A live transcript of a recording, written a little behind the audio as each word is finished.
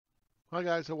Hi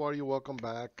guys, how are you? Welcome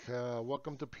back.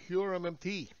 Welcome to Pure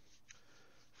MMT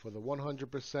for the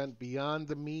 100% Beyond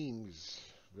the Memes.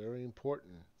 Very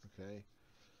important. Okay.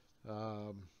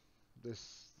 Um,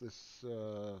 this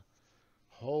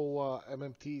whole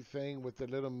MMT thing with the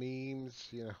little memes,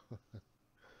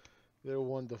 they're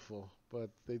wonderful, but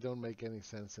they don't make any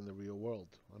sense in the real world,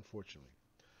 unfortunately.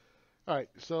 All right,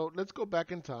 so let's go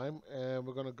back in time, and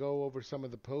we're going to go over some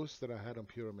of the posts that I had on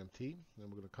Pure MMT, and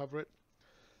we're going to cover it.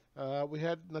 We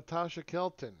had Natasha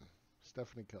Kelton,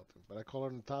 Stephanie Kelton, but I call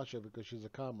her Natasha because she's a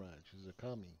comrade. She's a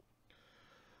commie.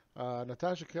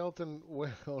 Natasha Kelton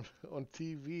went on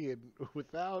TV and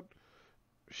without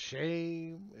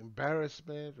shame,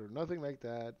 embarrassment, or nothing like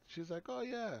that, she's like, "Oh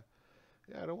yeah,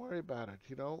 don't worry about it.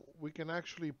 We can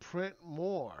actually print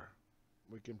more.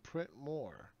 We can print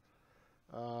more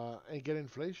and get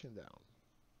inflation down."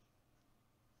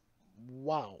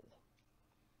 Wow,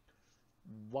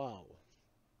 wow.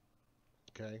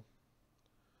 Okay.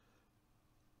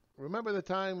 Remember the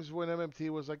times when MMT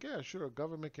was like, yeah, sure,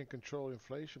 government can control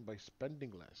inflation by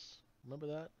spending less. Remember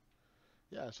that?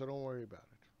 Yeah, so don't worry about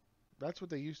it. That's what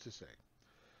they used to say.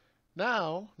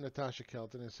 Now, Natasha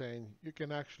Kelton is saying you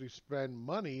can actually spend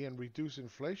money and reduce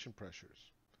inflation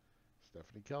pressures.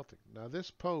 Stephanie Kelton. Now,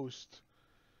 this post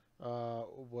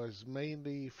was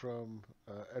mainly from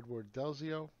Edward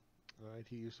Delzio. Right,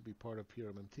 he used to be part of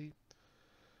PRMMT.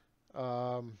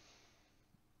 Um,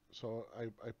 so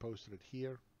I posted it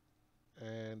here,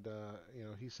 and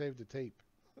he saved the tape.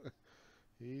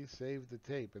 He saved the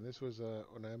tape, and this was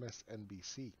on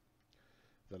MSNBC,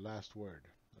 the last word.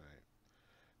 All right.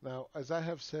 Now, as I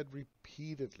have said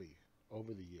repeatedly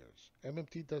over the years,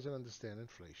 MMT doesn't understand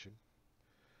inflation.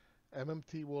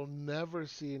 MMT will never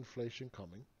see inflation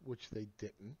coming, which they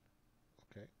didn't.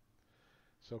 Okay,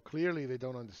 so clearly they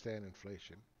don't understand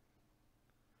inflation.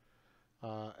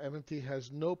 MMT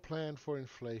has no plan for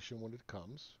inflation when it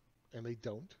comes, and they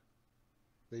don't.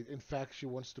 In fact, she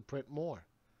wants to print more.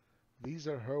 These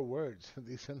are her words.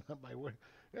 These are not my words.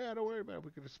 Yeah, don't worry about it.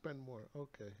 We're going to spend more.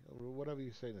 Okay. Whatever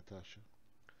you say, Natasha.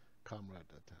 Comrade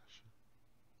Natasha.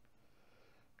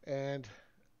 And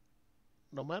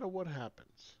no matter what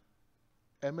happens,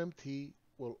 MMT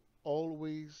will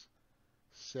always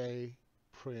say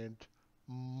print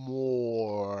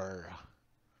more.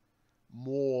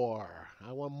 More.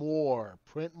 I want more.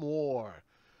 Print more.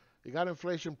 You got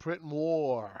inflation, print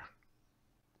more.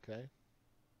 Okay?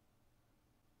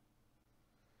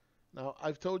 Now,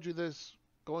 I've told you this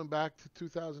going back to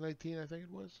 2018, I think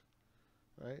it was.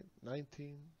 Right?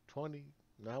 19, 20,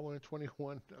 now we're in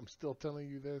 21. I'm still telling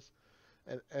you this.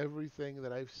 And everything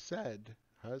that I've said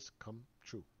has come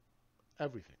true.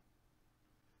 Everything.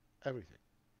 Everything.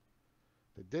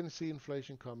 They didn't see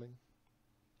inflation coming.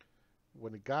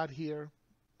 When it got here,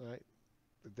 right,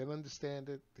 they didn't understand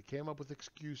it. They came up with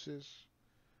excuses.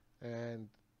 And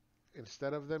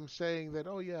instead of them saying that,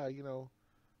 oh, yeah,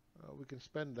 we can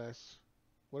spend less,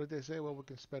 what did they say? Well, we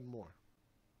can spend more.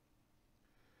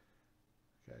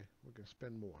 Okay, we can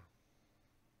spend more.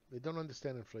 They don't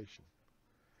understand inflation.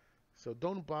 So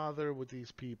don't bother with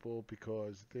these people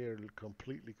because they're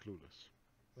completely clueless.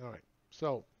 All right,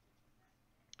 so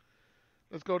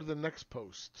let's go to the next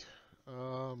post.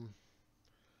 Um,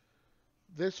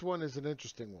 this one is an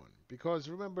interesting one because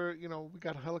remember, we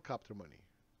got helicopter money.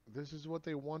 This is what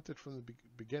they wanted from the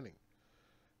beginning.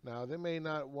 Now, they may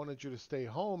not wanted you to stay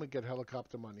home and get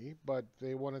helicopter money, but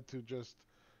they wanted to just,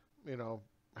 you know,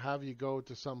 have you go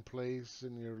to some place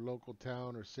in your local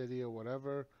town or city or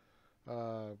whatever,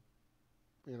 uh,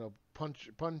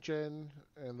 punch in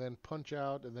and then punch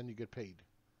out and then you get paid.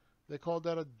 They call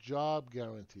that a job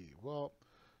guarantee. Well,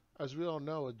 as we all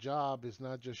know, a job is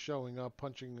not just showing up,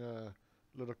 punching a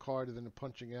little card, and then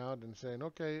punching out and saying,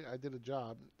 "Okay, I did a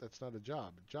job." That's not a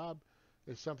job. A job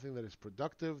is something that is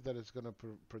productive, that is going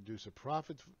to produce a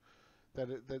profit, that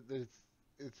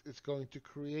it's going to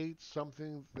create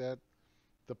something that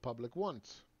the public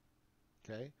wants.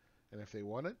 Okay, and if they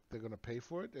want it, they're going to pay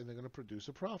for it, and they're going to produce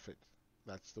a profit.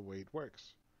 That's the way it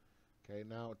works. Okay,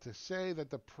 now to say that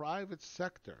the private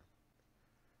sector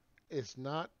is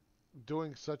not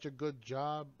doing such a good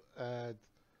job at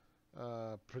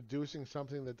producing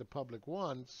something that the public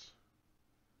wants.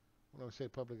 When I say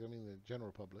public, I mean the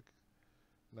general public,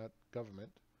 not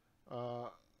government. Uh,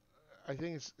 I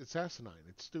think it's asinine.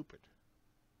 It's stupid.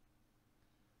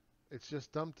 It's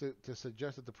just dumb to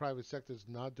suggest that the private sector is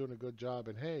not doing a good job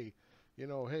and hey,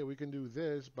 hey, we can do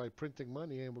this by printing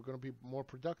money and we're going to be more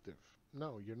productive.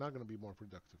 No, you're not going to be more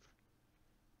productive.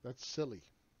 That's silly.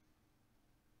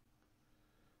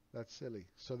 That's silly.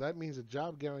 So that means a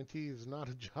job guarantee is not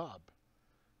a job.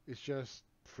 It's just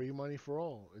Free money for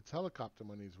all. It's helicopter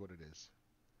money is what it is,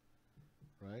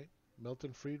 right?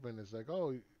 Milton Friedman is like,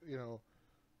 oh, you know,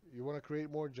 you want to create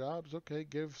more jobs? Okay,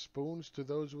 give spoons to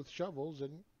those with shovels,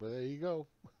 and well, there you go.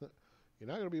 You're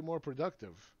not going to be more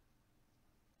productive,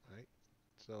 right?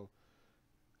 So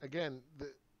again,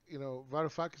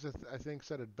 Varoufakis, I think,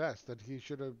 said it best that he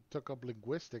should have took up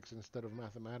linguistics instead of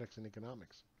mathematics and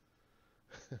economics.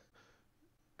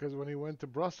 Because when he went to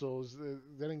Brussels,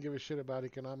 they didn't give a shit about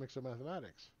economics or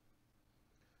mathematics.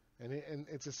 And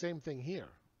it's the same thing here.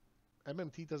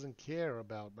 MMT doesn't care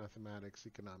about mathematics,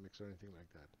 economics, or anything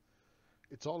like that.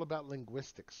 It's all about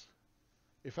linguistics.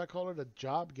 If I call it a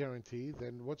job guarantee,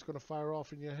 then what's going to fire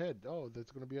off in your head? Oh,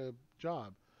 there's going to be a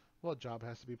job. Well, a job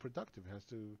has to be productive, has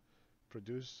to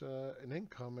produce an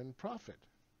income and profit,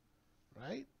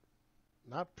 right?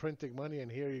 Not printing money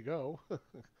and here you go.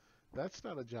 That's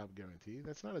not a job guarantee.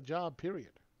 That's not a job,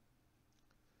 period.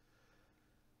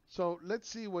 So let's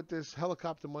see what this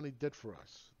helicopter money did for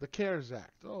us. The CARES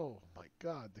Act. Oh my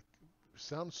God,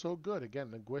 sounds so good.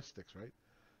 Again, linguistics, right?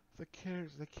 The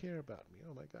CARES, they care about me.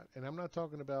 Oh my God. And I'm not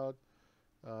talking about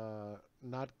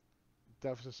not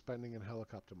deficit spending and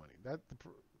helicopter money.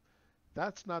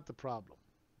 That's not the problem.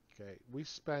 Okay, we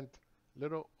spent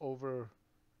little over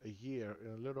a year,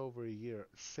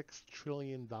 $6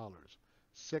 trillion.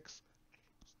 $6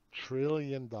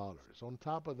 trillion. On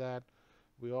top of that,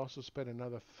 we also spent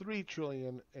another $3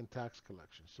 trillion in tax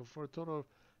collection. So for a total of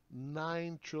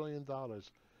 $9 trillion.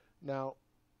 Now,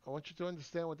 I want you to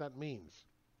understand what that means.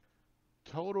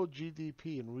 Total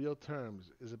GDP in real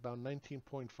terms is about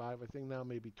 19.5, I think now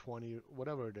maybe 20,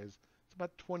 whatever it is. It's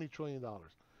about $20 trillion.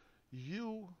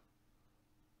 You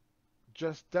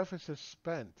just deficit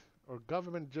spent, or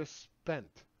government just spent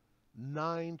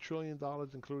 $9 trillion,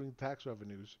 including tax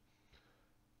revenues,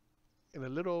 in a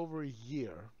little over a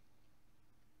year.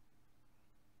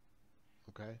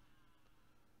 Okay?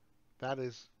 That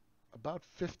is about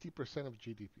 50% of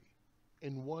GDP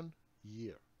in 1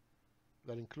 year.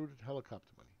 That included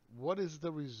helicopter money. What is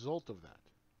the result of that?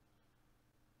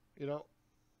 You know,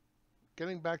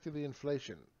 getting back to the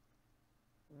inflation,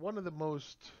 one of the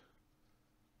most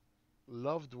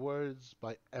loved words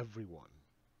by everyone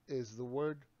is the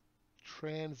word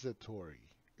transitory.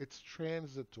 It's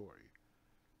transitory.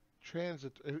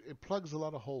 It plugs a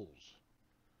lot of holes.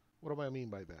 What do I mean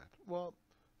by that? Well,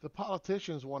 the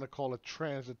politicians want to call it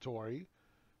transitory,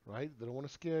 right? They don't want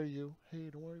to scare you. Hey,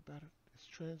 don't worry about it. It's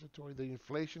transitory. The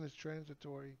inflation is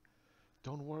transitory.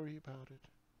 Don't worry about it.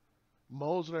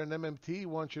 Mosler and MMT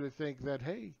want you to think that,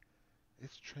 hey,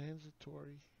 it's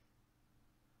transitory.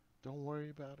 Don't worry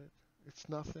about it. It's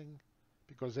nothing,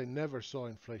 because they never saw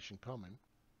inflation coming.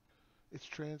 It's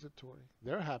transitory.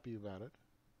 They're happy about it.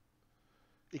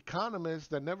 Economists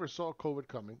that never saw COVID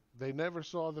coming, they never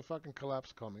saw the fucking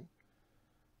collapse coming,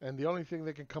 and the only thing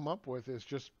they can come up with is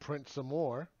just print some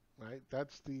more, right?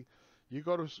 That's the you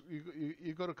go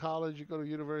to college, you go to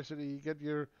university, you get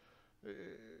your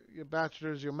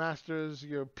bachelor's, your master's,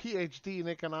 your PhD in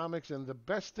economics, and the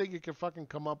best thing you can fucking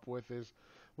come up with is,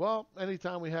 well,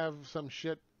 anytime we have some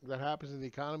shit that happens in the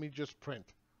economy, just print.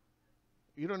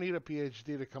 You don't need a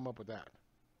PhD to come up with that.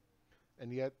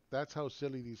 And yet, that's how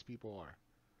silly these people are.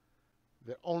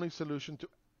 The only solution to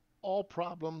all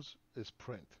problems is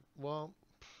print. Well,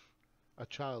 a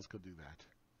child could do that.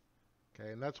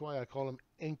 Okay, and that's why I call them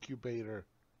incubator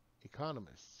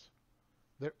economists.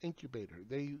 They're incubator.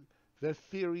 Their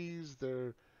theories,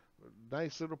 their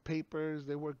nice little papers,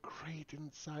 they work great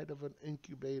inside of an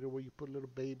incubator where you put little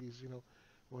babies,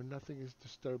 where nothing is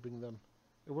disturbing them.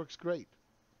 It works great.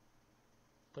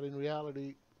 But in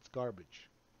reality, it's garbage.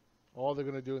 All they're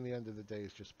going to do in the end of the day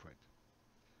is just print.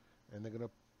 And they're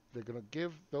going to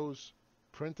give those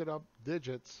printed up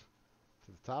digits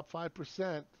to the top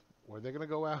 5%, where they're going to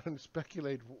go out and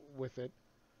speculate with it.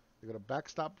 They're going to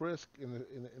backstop risk in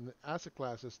the asset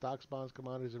classes, stocks, bonds,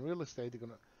 commodities, and real estate. They're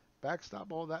going to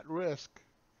backstop all that risk,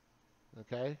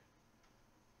 okay?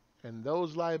 And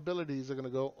those liabilities are going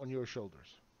to go on your shoulders.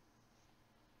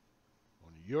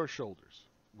 On your shoulders.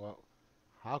 Well,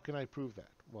 how can I prove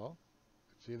that? Well,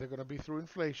 it's either going to be through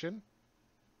inflation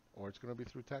or it's going to be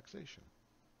through taxation.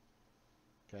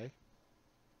 Okay?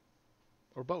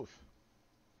 Or both.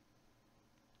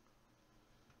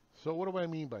 So what do I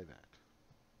mean by that?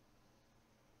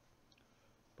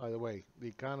 By the way, the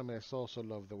economists also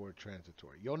love the word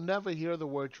transitory. You'll never hear the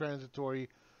word transitory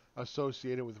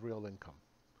associated with real income.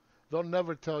 They'll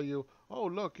never tell you, oh,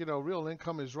 look, real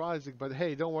income is rising, but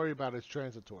hey, don't worry about it, it's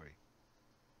transitory.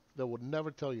 They would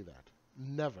never tell you that.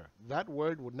 Never. That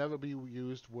word would never be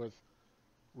used with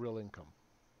real income.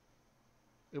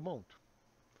 It won't.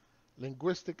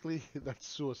 Linguistically, that's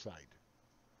suicide.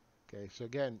 Okay, so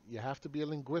again, you have to be a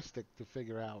linguistic to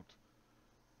figure out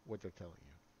what they're telling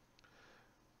you.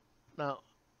 Now,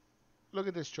 look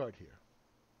at this chart here.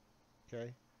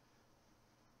 Okay,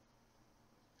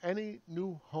 any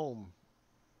new home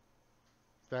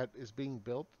that is being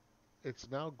built,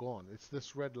 it's now gone. It's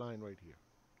this red line right here.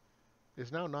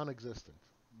 It's now non-existent.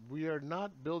 We are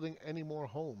not building any more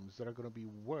homes that are going to be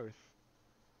worth,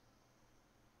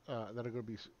 that are going to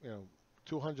be,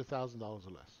 $200,000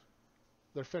 or less.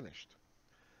 They're finished.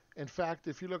 In fact,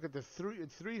 if you look at the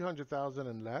 300,000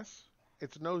 and less,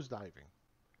 it's nosediving.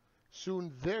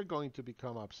 Soon they're going to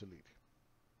become obsolete.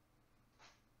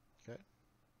 Okay?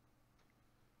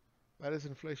 That is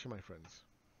inflation, my friends.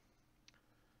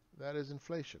 That is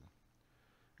inflation.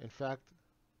 In fact,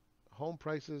 home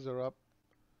prices are up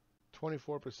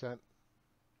 24%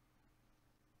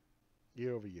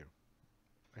 year over year.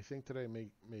 I think today may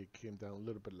came down a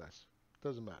little bit less.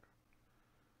 Doesn't matter.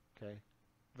 Okay?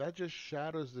 That just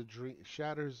shatters the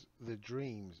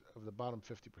dreams of the bottom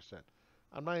 50%.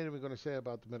 I'm not even going to say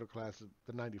about the middle class,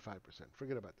 the 95%.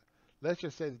 Forget about that. Let's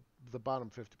just say the bottom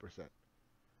 50%.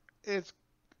 It's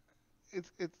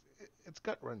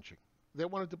gut wrenching. They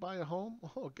wanted to buy a home.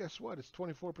 Oh, guess what? It's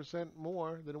 24%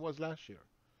 more than it was last year.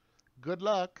 Good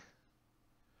luck.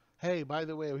 Hey, by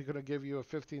the way, we're going to give you a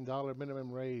 $15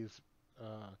 minimum raise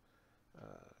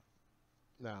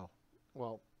now.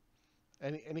 Well,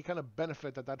 any kind of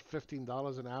benefit that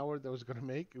 $15 an hour that was going to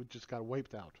make, it just got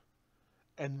wiped out.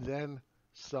 And then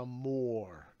some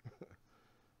more.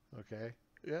 Okay?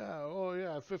 Yeah, oh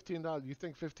yeah, $15. You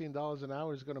think $15 an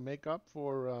hour is going to make up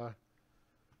for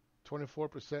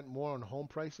 24% more on home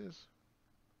prices?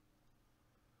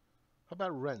 How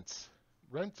about rents?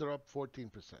 Rents are up 14%.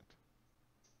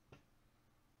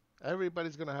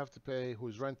 Everybody's going to have to pay,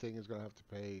 who's renting is going to have to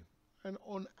pay, and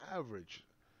on average.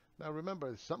 Now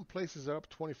remember, some places are up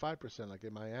 25%, like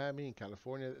in Miami, in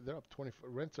California, they're up 20,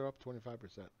 rents are up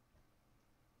 25%.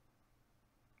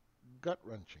 Gut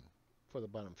wrenching for the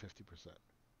bottom 50%.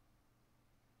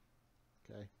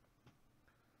 Okay.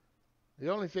 The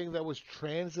only thing that was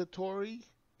transitory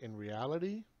in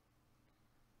reality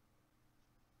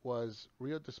was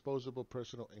real disposable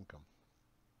personal income,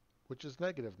 which is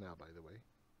negative now, by the way.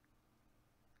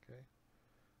 Okay.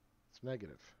 It's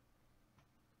negative.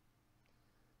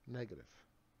 Negative.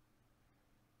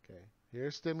 Okay.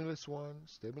 Here's stimulus 1,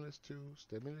 stimulus 2,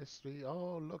 stimulus 3.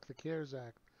 Oh, look, the CARES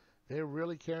Act. They're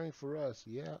really caring for us.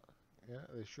 Yeah,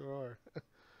 they sure are.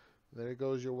 There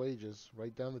goes your wages,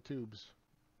 right down the tubes.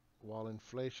 While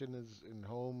inflation is in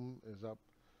home is up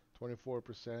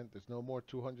 24%. There's no more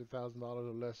 $200,000 or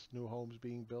less new homes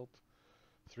being built.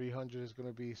 300 is going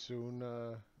to be soon,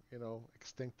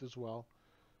 extinct as well.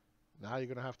 Now you're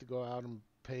going to have to go out and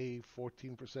pay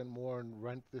 14% more in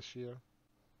rent this year.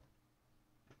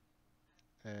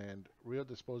 And real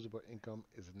disposable income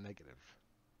is negative.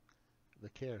 The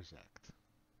CARES Act.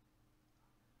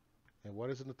 And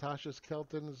what is Natasha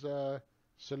Skelton's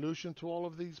solution to all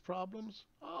of these problems?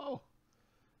 Oh,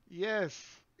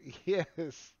 yes,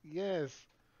 yes.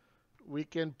 We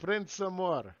can print some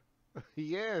more.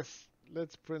 Yes,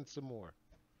 let's print some more.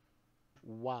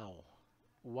 Wow.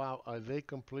 Wow, are they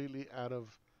completely out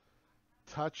of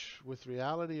touch with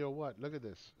reality or what? Look at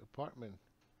this apartment.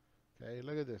 Okay,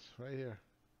 look at this right here.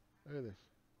 Look at this.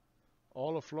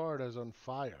 All of Florida is on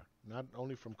fire, not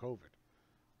only from COVID.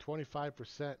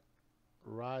 25%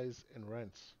 rise in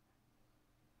rents.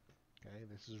 Okay,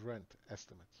 this is rent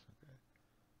estimates.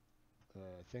 Okay,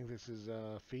 I think this is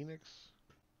Phoenix.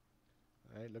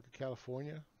 All right, look at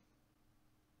California.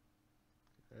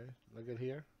 Okay, look at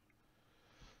here.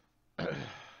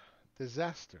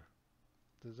 Disaster.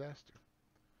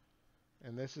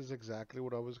 And this is exactly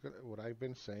what I've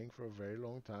been saying for a very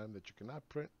long time, that you cannot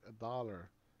print a dollar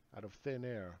out of thin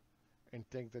air and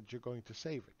think that you're going to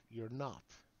save it. You're not.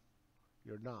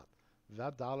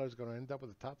 That dollar is going to end up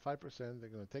with the top 5%. They're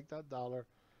going to take that dollar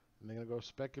and they're going to go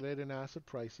speculate in asset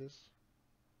prices.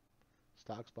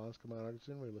 Stocks, bonds, commodities,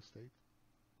 and real estate.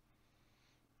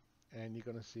 And you're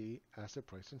going to see asset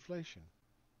price inflation.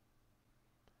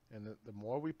 And the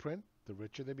more we print, the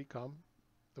richer they become,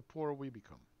 the poorer we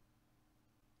become.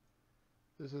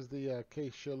 This is the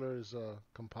Case-Shiller's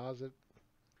composite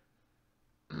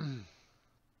in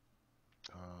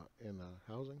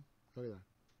housing. Look at that.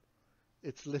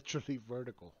 It's literally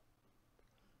vertical.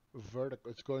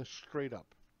 It's going straight up.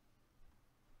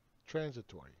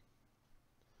 Transitory.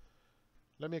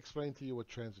 Let me explain to you what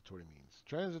transitory means.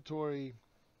 Transitory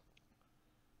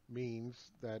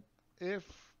means that if,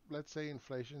 let's say,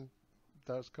 inflation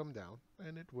does come down,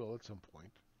 and it will at some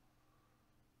point,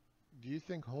 do you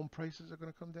think home prices are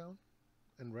going to come down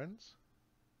and rents?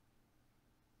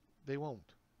 They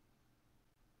won't.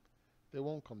 They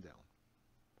won't come down.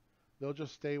 They'll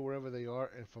just stay wherever they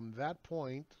are, and from that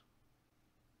point,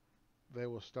 they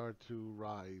will start to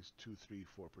rise 2, 3,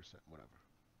 4%, whatever.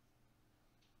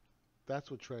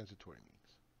 That's what transitory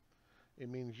means. It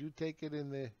means you take it in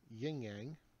the yin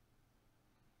yang,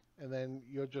 and then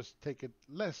you'll just take it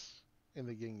less in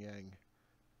the yin yang.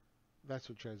 That's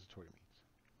what transitory means.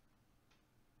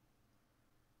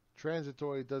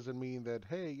 Transitory doesn't mean that,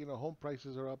 hey, home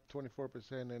prices are up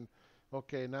 24% and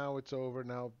okay, now it's over,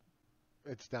 now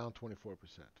it's down 24%.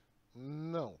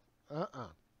 No. Uh-uh.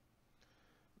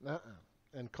 Uh-uh.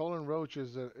 And Colin Roach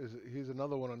he's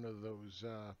another one of those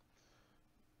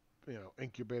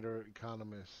incubator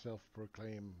economist,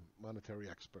 self-proclaimed monetary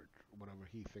expert, whatever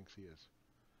he thinks he is.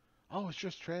 Oh, it's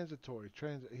just transitory.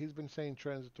 He's been saying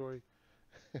transitory,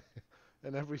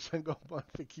 and every single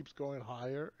month it keeps going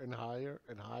higher and higher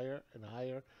and higher and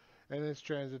higher, and it's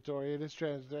transitory. It is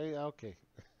transitory. Okay.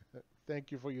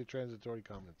 Thank you for your transitory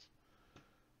comments.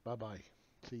 Bye-bye.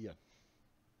 See ya.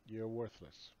 You're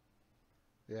worthless.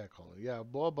 Yeah, Colin. Yeah,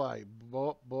 bye-bye.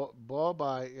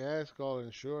 Bye-bye. Yes,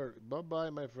 Colin. Sure. Bye-bye,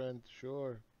 my friend.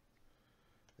 Sure.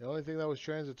 The only thing that was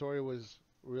transitory was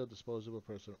real disposable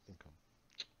personal income.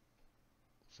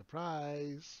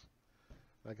 Surprise.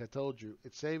 Like I told you,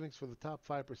 it's savings for the top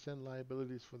 5%,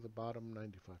 liabilities for the bottom 95%.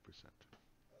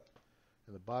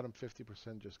 And the bottom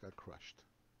 50% just got crushed.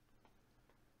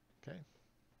 Okay?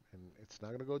 And it's not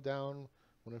going to go down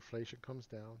when inflation comes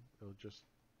down. It'll just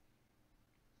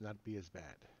not be as bad.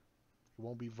 It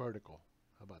won't be vertical.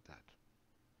 How about that?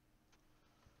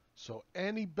 So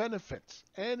any benefits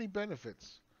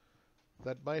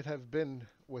that might have been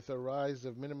with a rise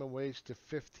of minimum wage to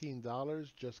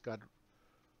 $15 just got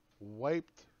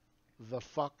wiped the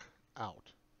fuck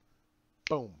out.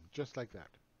 Boom. Just like that.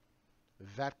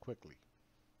 That quickly.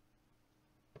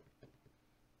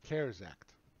 CARES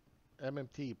Act.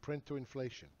 MMT, print to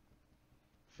inflation.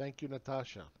 Thank you,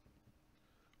 Natasha.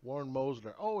 Warren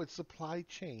Mosler. Oh, it's supply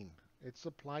chain. It's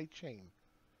supply chain.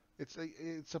 It's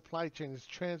supply chain. It's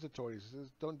transitory.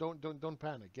 Don't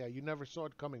panic. Yeah, you never saw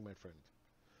it coming, my friend.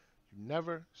 You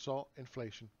never saw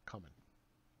inflation coming.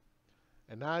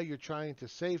 And now you're trying to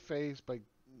save face by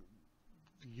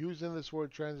using this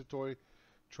word transitory,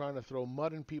 trying to throw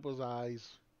mud in people's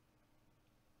eyes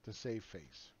to save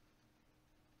face.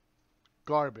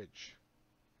 Garbage.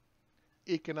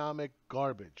 Economic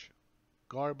garbage.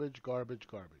 Garbage, garbage,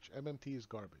 garbage. MMT is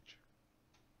garbage.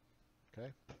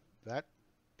 Okay? That,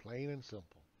 plain and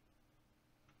simple.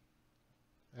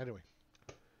 Anyway.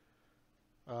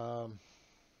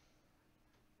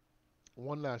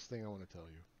 One last thing I want to tell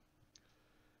you.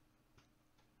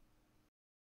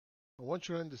 I want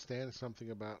you to understand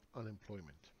something about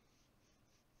unemployment.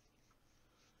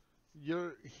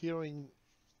 You're hearing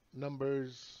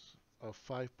numbers of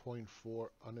 5.4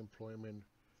 unemployment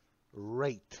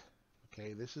rate.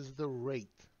 Okay, this is the rate.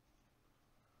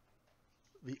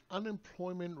 The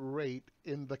unemployment rate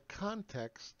in the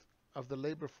context of the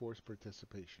labor force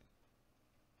participation.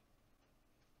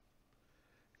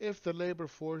 If the labor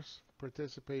force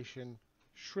participation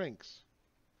shrinks,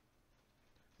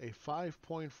 a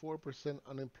 5.4%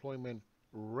 unemployment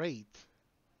rate,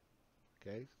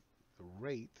 okay, the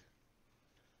rate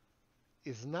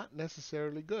is not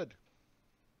necessarily good.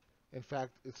 In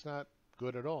fact, it's not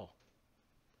good at all.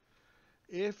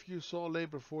 If you saw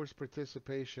labor force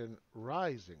participation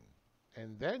rising,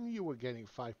 and then you were getting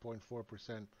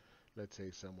 5.4%, let's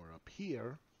say somewhere up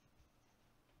here,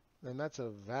 then that's a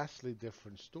vastly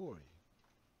different story.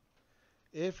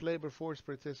 If labor force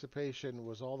participation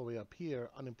was all the way up here,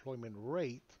 unemployment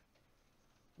rate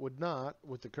would not,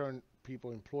 with the current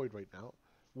people employed right now,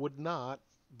 would not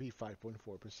be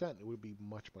 5.4%. It would be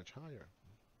much, much higher.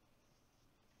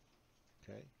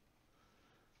 Okay?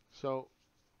 So,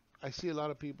 I see a lot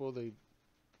of people, they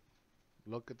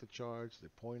look at the charts, they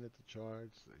point at the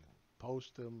charts, they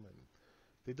post them, and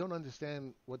they don't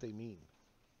understand what they mean.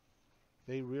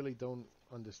 They really don't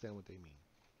understand what they mean.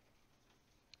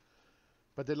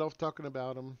 But they love talking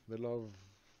about them. They love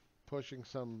pushing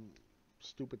some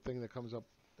stupid thing that comes up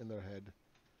in their head.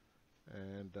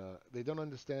 And they don't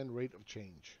understand rate of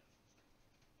change.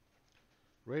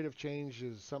 Rate of change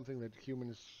is something that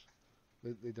humans,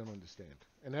 they don't understand.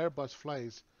 An Airbus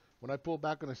flies. When I pull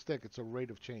back on a stick, it's a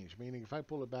rate of change. Meaning if I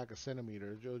pull it back a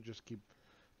centimeter, it'll just keep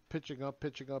pitching up,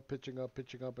 pitching up, pitching up,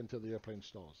 pitching up until the airplane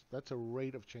stalls. That's a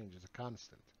rate of change. It's a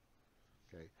constant.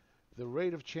 Okay. The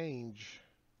rate of change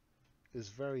is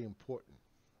very important.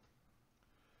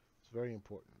 It's very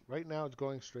important. Right now it's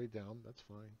going straight down. That's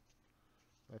fine.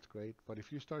 That's great. But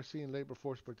if you start seeing labor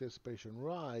force participation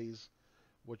rise,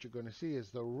 what you're going to see is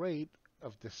the rate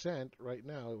of descent right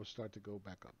now, it will start to go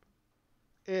back up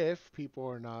if people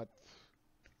are not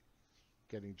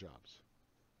getting jobs.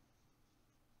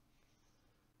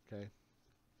 Okay?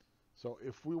 So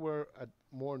if we were at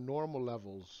more normal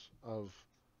levels of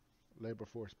labor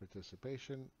force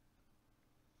participation,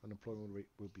 unemployment rate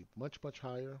would be much, much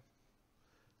higher.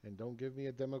 And don't give me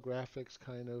a demographics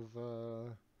kind of,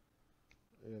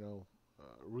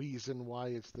 reason why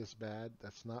it's this bad.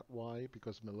 That's not why,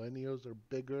 because millennials are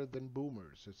bigger than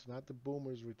boomers. It's not the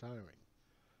boomers retiring.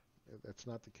 That's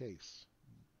not the case.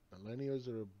 Millennials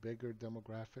are a bigger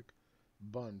demographic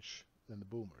bunch than the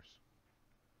boomers.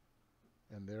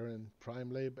 And they're in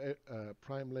prime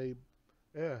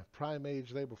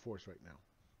age labor force right now.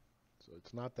 So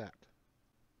it's not that.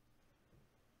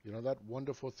 You know, that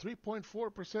wonderful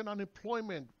 3.4%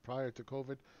 unemployment prior to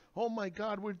COVID. Oh my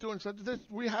God, we're doing such this.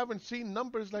 We haven't seen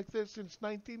numbers like this since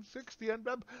 1960. And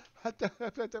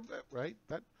right?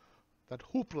 That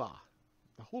hoopla,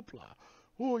 the hoopla.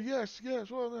 Oh yes, yes.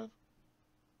 Well,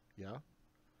 yeah.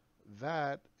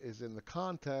 That is in the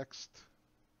context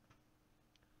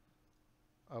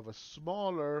of a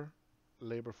smaller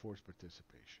labor force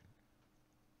participation.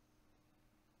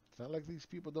 It's not like these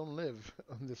people don't live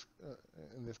in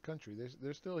this country.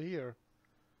 They're still here,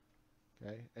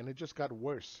 okay? And it just got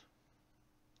worse.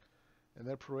 And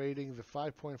they're parading the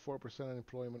 5.4%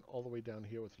 unemployment all the way down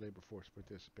here with labor force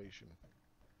participation,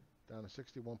 down to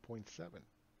 61.7.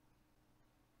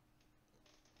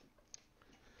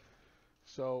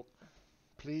 So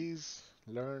please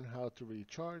learn how to read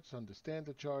charts, understand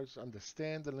the charts,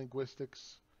 understand the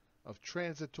linguistics of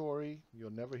transitory.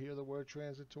 You'll never hear the word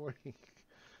transitory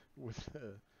with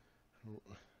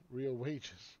real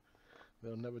wages.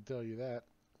 They'll never tell you that.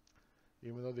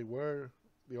 Even though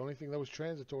the only thing that was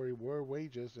transitory were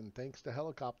wages, and thanks to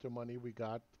helicopter money, we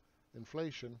got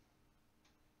inflation.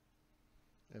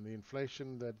 And the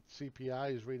inflation that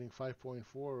CPI is reading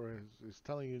 5.4 is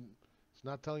telling you, it's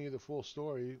not telling you the full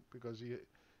story, because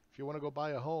if you want to go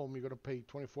buy a home, you're going to pay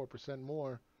 24%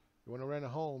 more. You want to rent a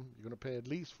home, you're going to pay at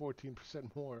least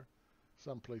 14% more.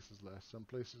 Some places less, some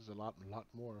places a lot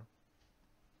more.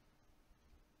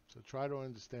 So try to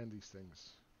understand these things,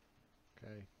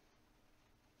 okay?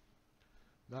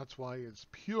 That's why it's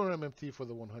pure MMT for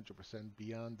the 100%,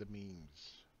 beyond the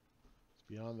memes. It's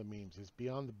beyond the memes. It's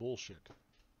beyond the bullshit.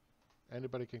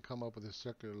 Anybody can come up with a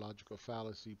circular logical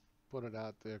fallacy, put it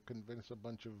out there, convince a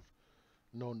bunch of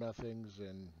know-nothings,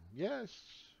 and yes,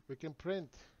 we can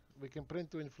print. We can print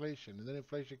to inflation. And then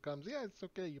inflation comes, yeah, it's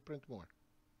okay, you print more.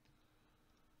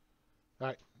 All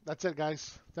right, that's it,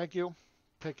 guys. Thank you.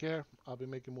 Take care. I'll be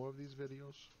making more of these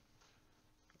videos.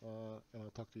 And I'll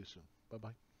talk to you soon.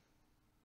 Bye-bye.